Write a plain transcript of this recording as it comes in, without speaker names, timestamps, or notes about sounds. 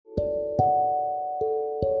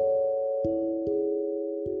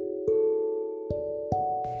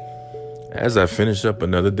As I finish up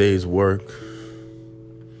another day's work,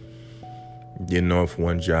 getting off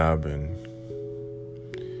one job and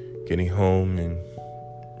getting home and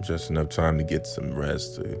just enough time to get some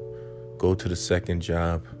rest to go to the second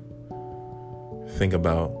job, think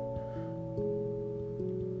about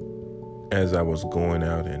as I was going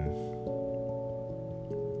out and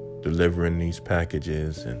delivering these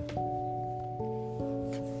packages and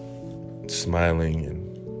smiling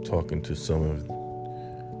and talking to some of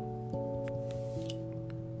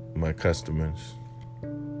my customers.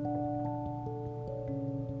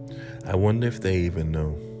 I wonder if they even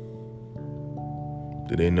know.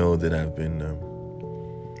 Do they know that I've been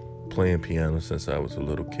playing piano since I was a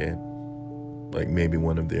little kid? Like maybe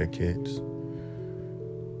one of their kids.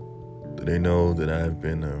 Do they know that I've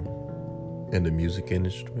been in the music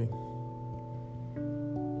industry?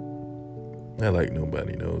 Not like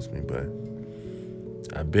nobody knows me, but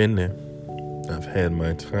I've been there. I've had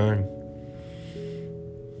my time.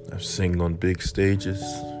 I've sung on big stages.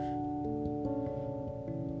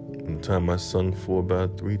 One time I sung for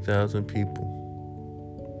about 3,000 people.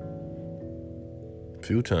 A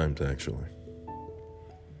few times, actually.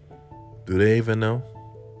 Do they even know?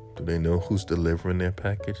 Do they know who's delivering their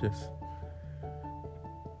packages?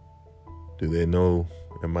 Do they know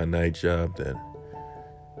at my night job that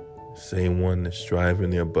same one that's driving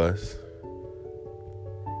their bus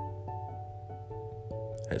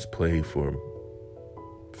has played for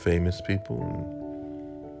famous people?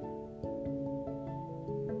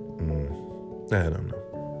 I don't know.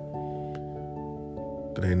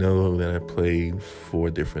 Do they know that I play 4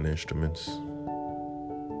 different instruments?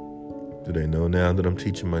 Do they know now that I'm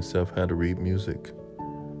teaching myself how to read music?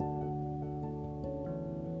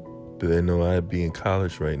 Do they know I'd be in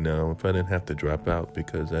college right now if I didn't have to drop out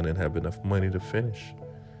because I didn't have enough money to finish?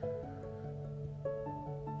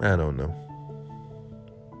 I don't know.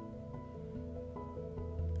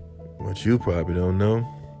 What you probably don't know,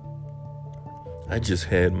 I just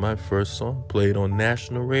had my first song played on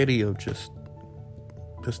national radio just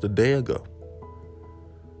a day ago.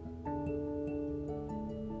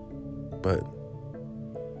 But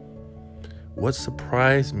what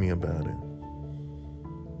surprised me about it,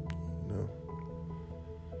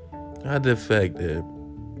 not the fact that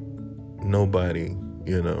nobody,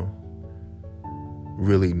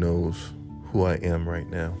 really knows who I am right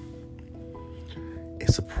now.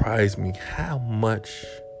 It surprised me how much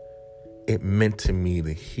it meant to me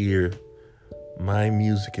to hear my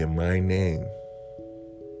music and my name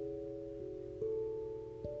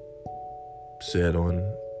said on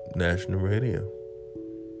national radio.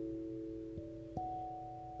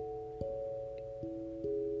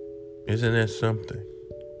 Isn't that something?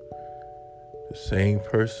 The same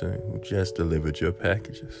person who just delivered your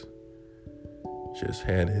packages just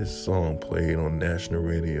had his song played on national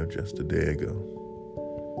radio just a day ago.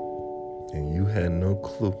 And you had no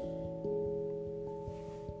clue.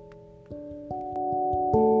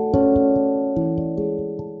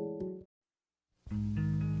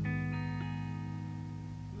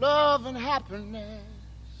 Love and happiness,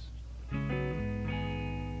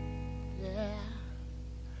 yeah,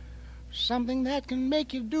 something that can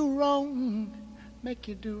make you do wrong, make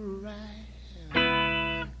you do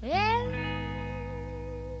right, yeah.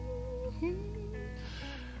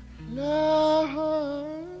 Love.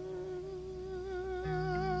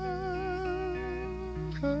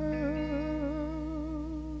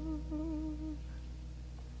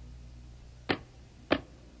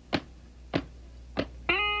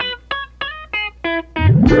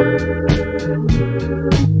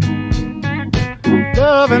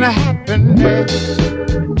 Love and happiness.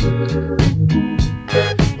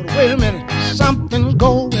 But wait a minute, something's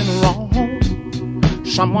going wrong.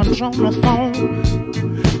 Someone's on the phone,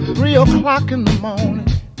 3 o'clock in the morning,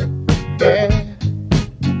 yeah,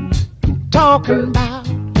 talking about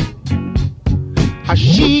how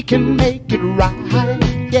she can make it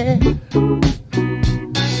right, yeah.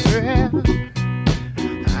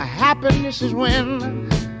 Happiness is when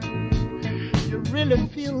you really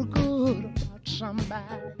feel good about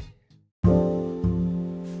somebody.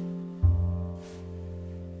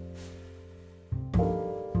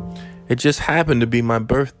 It just happened to be my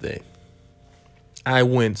birthday. I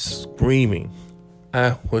went screaming.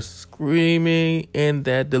 I was screaming in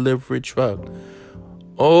that delivery truck.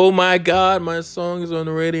 Oh my God, my song is on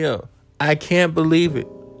the radio. I can't believe it.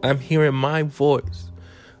 I'm hearing my voice.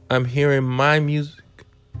 I'm hearing my music.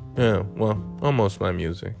 Yeah, well, almost my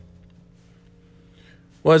music.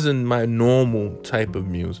 Wasn't my normal type of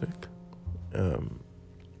music. It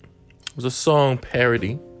was a song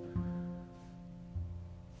parody,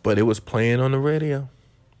 but it was playing on the radio.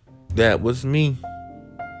 That was me.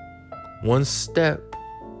 one step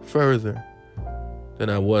further than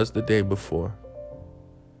I was the day before.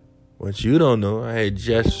 What you don't know, I had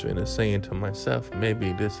gesturing and saying to myself,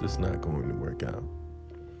 maybe this is not going to work out.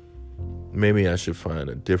 Maybe I should find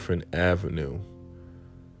a different avenue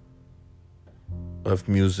of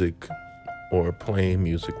music or playing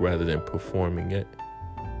music rather than performing it.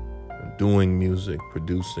 Doing music,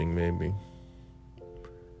 producing maybe.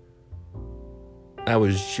 I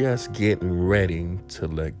was just getting ready to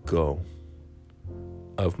let go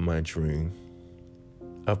of my dream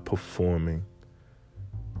of performing.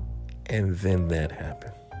 And then that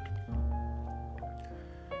happened.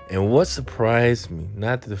 And what surprised me,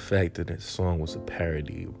 not the fact that that song was a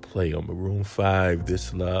parody, a play on Maroon 5,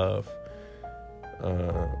 This Love,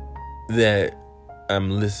 that I'm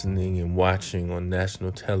listening and watching on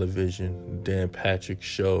national television, Dan Patrick's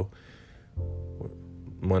show,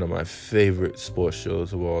 one of my favorite sports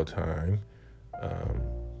shows of all time,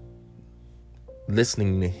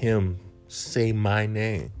 listening to him say my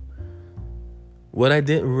name. What I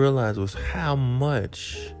didn't realize was how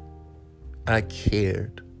much I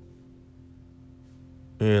cared.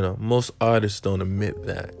 You know, most artists don't admit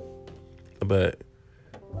that, but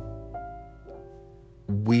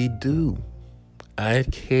we do. I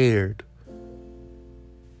cared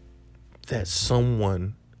that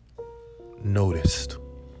someone noticed.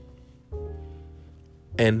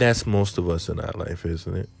 And that's most of us in our life,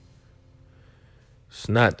 isn't it? It's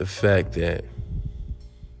not the fact that,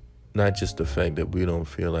 not just the fact that we don't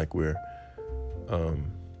feel like we're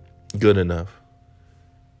good enough,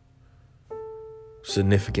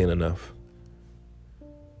 significant enough,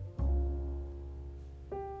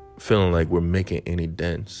 feeling like we're making any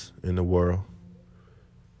dents in the world.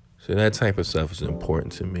 So that type of stuff is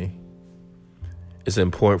important to me. It's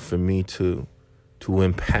important for me to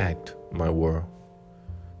impact my world.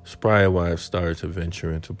 It's probably why I've started to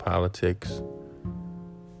venture into politics.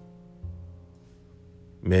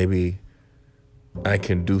 Maybe I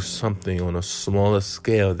can do something on a smaller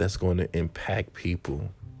scale that's going to impact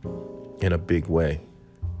people in a big way.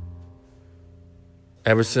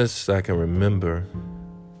 Ever since I can remember,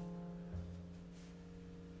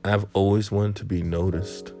 I've always wanted to be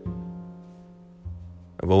noticed.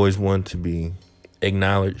 I've always wanted to be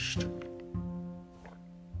acknowledged.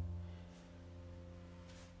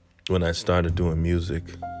 When I started doing music,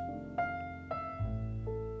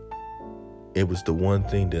 it was the one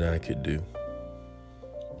thing that I could do.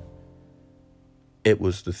 It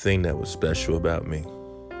was the thing that was special about me.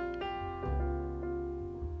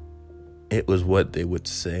 It was what they would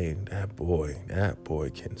say. That boy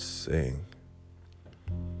can sing.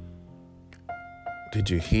 Did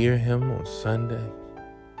you hear him on Sunday?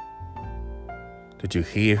 Did you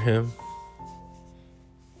hear him?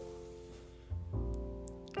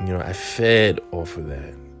 You know, I fed off of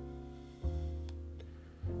that.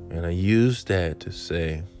 And I used that to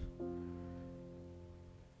say,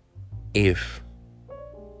 if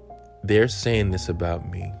they're saying this about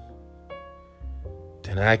me,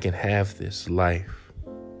 then I can have this life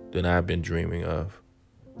that I've been dreaming of.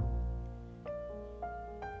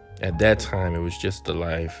 At that time, it was just the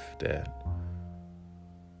life that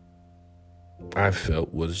I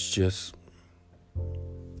felt was just,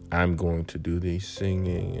 I'm going to do the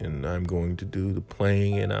singing and I'm going to do the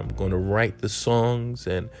playing and I'm going to write the songs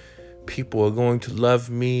and people are going to love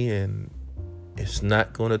me and it's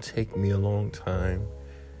not going to take me a long time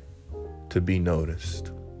to be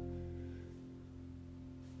noticed.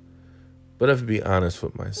 But I have to be honest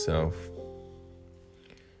with myself.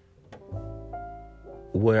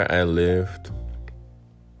 Where I lived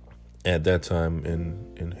at that time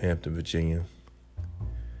in Hampton, Virginia,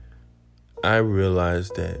 I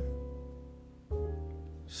realized that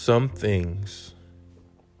some things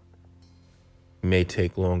may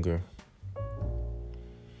take longer.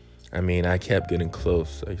 I mean, I kept getting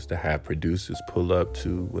close. I used to have producers pull up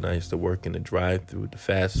to when I used to work in the drive-thru, the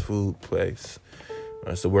fast food place. I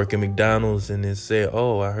used to work at McDonald's and they'd say,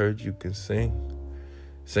 "Oh, I heard you can sing.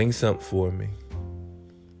 Sing something for me."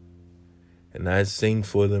 And I'd sing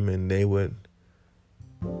for them and they would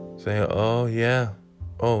say, "Oh, yeah.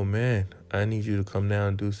 Oh, man, I need you to come down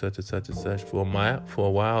and do such and such and such." For a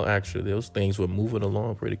while, actually, those things were moving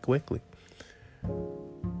along pretty quickly.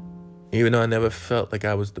 Even though I never felt like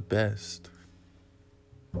I was the best.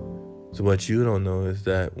 So what you don't know is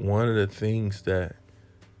that one of the things that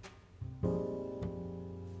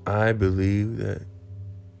I believe that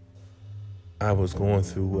I was going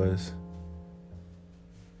through was,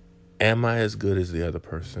 am I as good as the other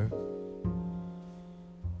person?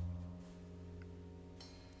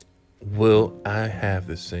 Will I have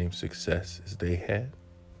the same success as they had?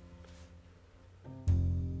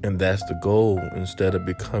 And that's the goal. Instead of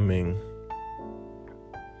becoming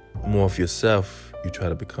more of yourself, you try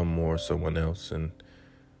to become more of someone else. And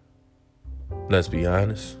let's be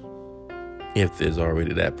honest, if there's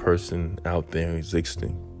already that person out there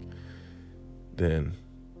existing, then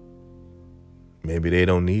maybe they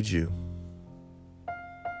don't need you.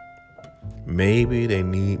 Maybe they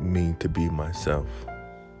need me to be myself.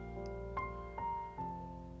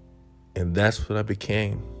 And that's what I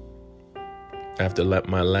became. After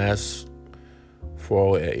my last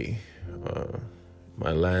foray,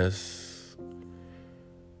 my last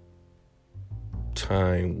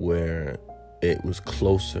time where it was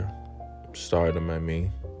closer, stardom, I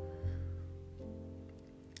mean,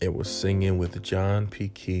 it was singing with John P.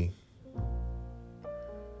 Key.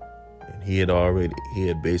 And he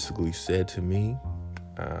had basically said to me,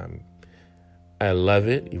 I love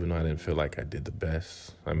it, even though I didn't feel like I did the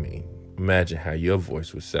best. I mean, imagine how your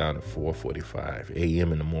voice would sound at 4:45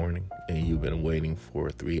 a.m. in the morning, and you've been waiting for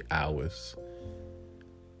 3 hours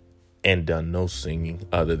and done no singing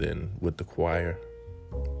other than with the choir.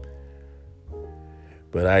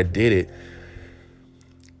 But I did it.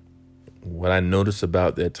 What I noticed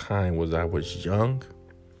about that time was I was young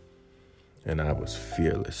and I was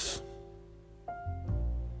fearless.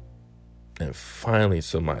 And finally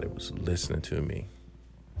somebody was listening to me,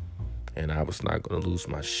 and I was not going to lose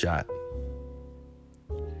my shot.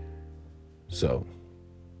 So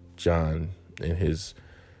John, in his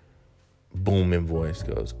booming voice,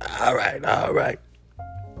 goes, all right,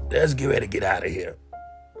 let's get ready to get out of here.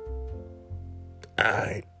 All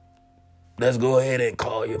right, let's go ahead and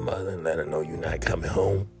call your mother and let her know you're not coming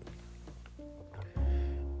home.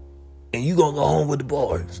 And you gonna go home with the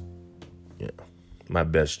boys. Yeah, my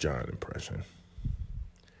best John impression.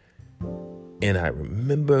 And I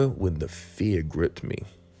remember when the fear gripped me,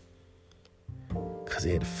 because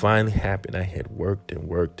it had finally happened. I had worked. I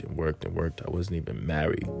wasn't even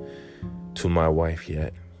married to my wife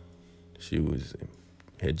yet. She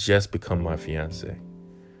had just become my fiance.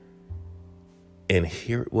 And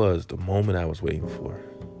here it was, the moment I was waiting for.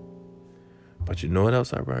 But you know what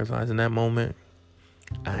else I realized in that moment?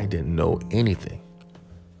 I didn't know anything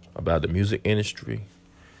about the music industry.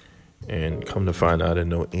 And come to find out, I didn't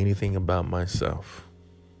know anything about myself.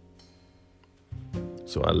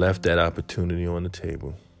 So I left that opportunity on the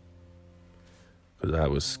table because I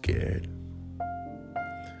was scared.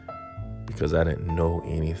 Because I didn't know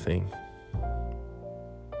anything.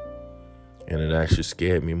 And it actually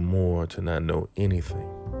scared me more to not know anything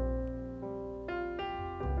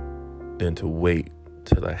than to wait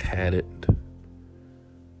till I had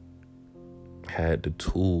the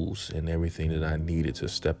tools and everything that I needed to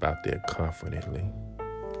step out there confidently.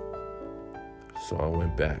 So I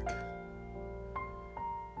went back.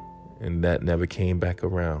 And that never came back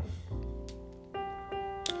around.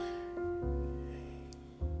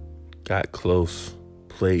 Got close,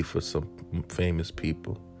 played for some famous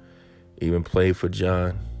people. Even played for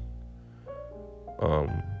John.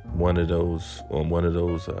 One of those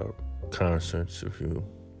concerts, if you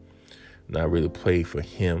not really played for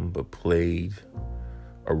him, but played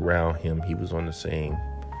around him. He was on the same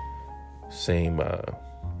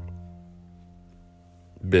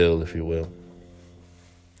bill, if you will.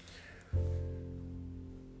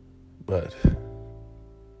 But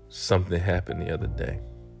something happened the other day.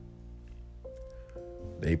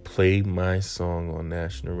 They played my song on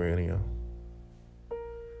national radio.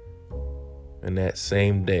 And that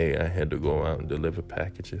same day, I had to go out and deliver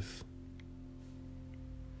packages.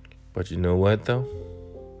 But you know what, though?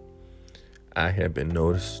 I had been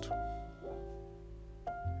noticed.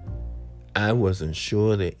 I wasn't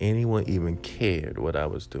sure that anyone even cared what I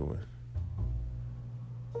was doing.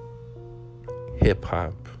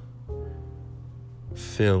 Hip-hop,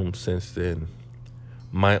 film since then,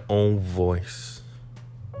 my own voice,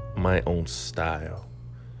 my own style.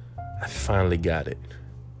 I finally got it.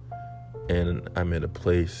 And I'm at a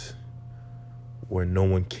place where no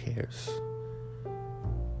one cares.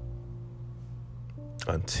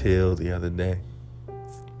 Until the other day,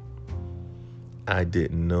 I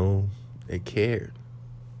didn't know they cared.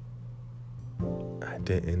 I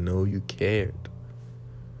didn't know you cared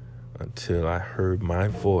until I heard my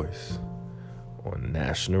voice on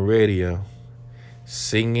national radio,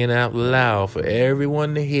 singing out loud for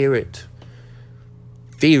everyone to hear it.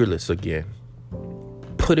 Fearless again.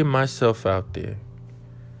 Putting myself out there.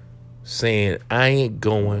 Saying I ain't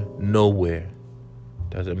going nowhere.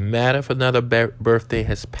 Doesn't matter if another birthday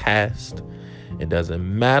has passed. It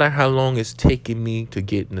doesn't matter how long it's taking me to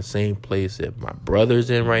get in the same place that my brother's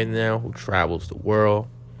in right now, who travels the world.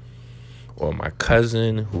 Or my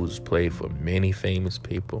cousin, who's played for many famous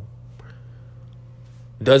people.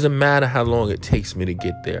 Doesn't matter how long it takes me to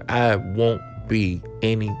get there. I won't be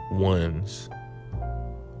anyone's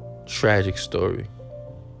tragic story.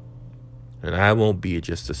 And I won't be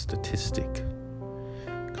just a statistic.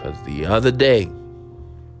 Because the other day,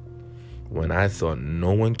 when I thought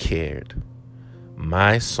no one cared,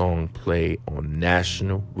 my song played on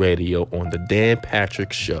national radio on the Dan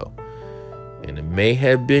Patrick Show. And it may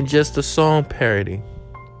have been just a song parody,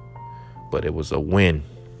 but it was a win.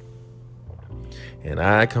 And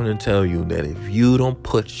I come to tell you that if you don't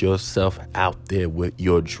put yourself out there with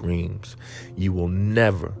your dreams, you will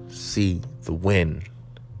never see the win.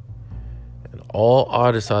 And all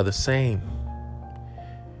artists are the same.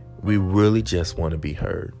 We really just want to be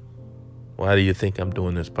heard. Why do you think I'm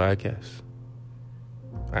doing this podcast?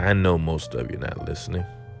 I know most of you not listening,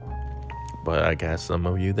 but I got some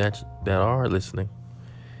of you that are listening.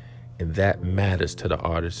 And that matters to the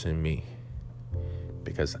artist in me.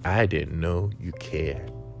 Because I didn't know you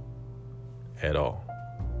cared at all.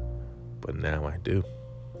 But now I do.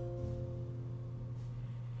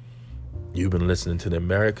 You've been listening to the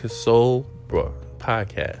America Soul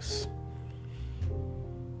podcast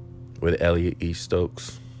with Elliot E.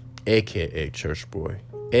 Stokes, a.k.a. Church Boy,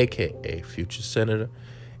 a.k.a. Future Senator,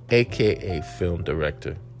 a.k.a. Film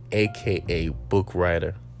Director, a.k.a. Book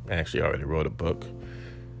Writer. Actually, I already wrote a book.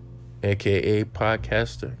 A.k.a.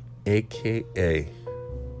 Podcaster, a.k.a.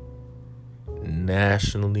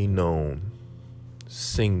 nationally known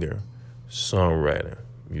singer, songwriter,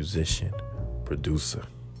 musician, producer.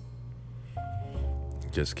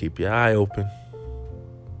 Just keep your eye open,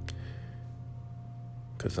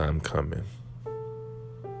 because I'm coming.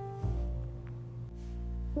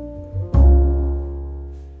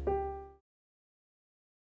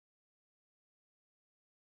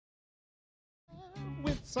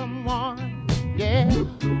 With someone, yeah.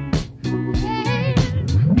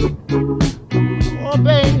 Oh,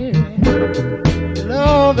 baby,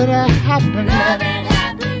 love and happiness.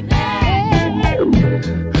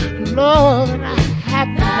 Love and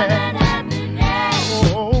happiness.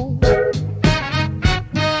 Oh.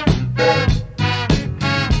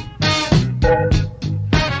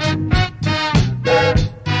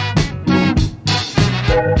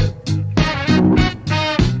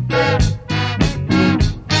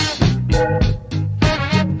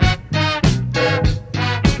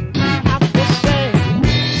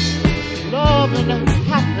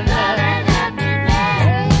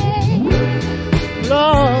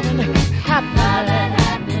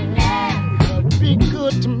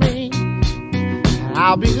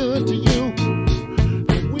 I'll be good to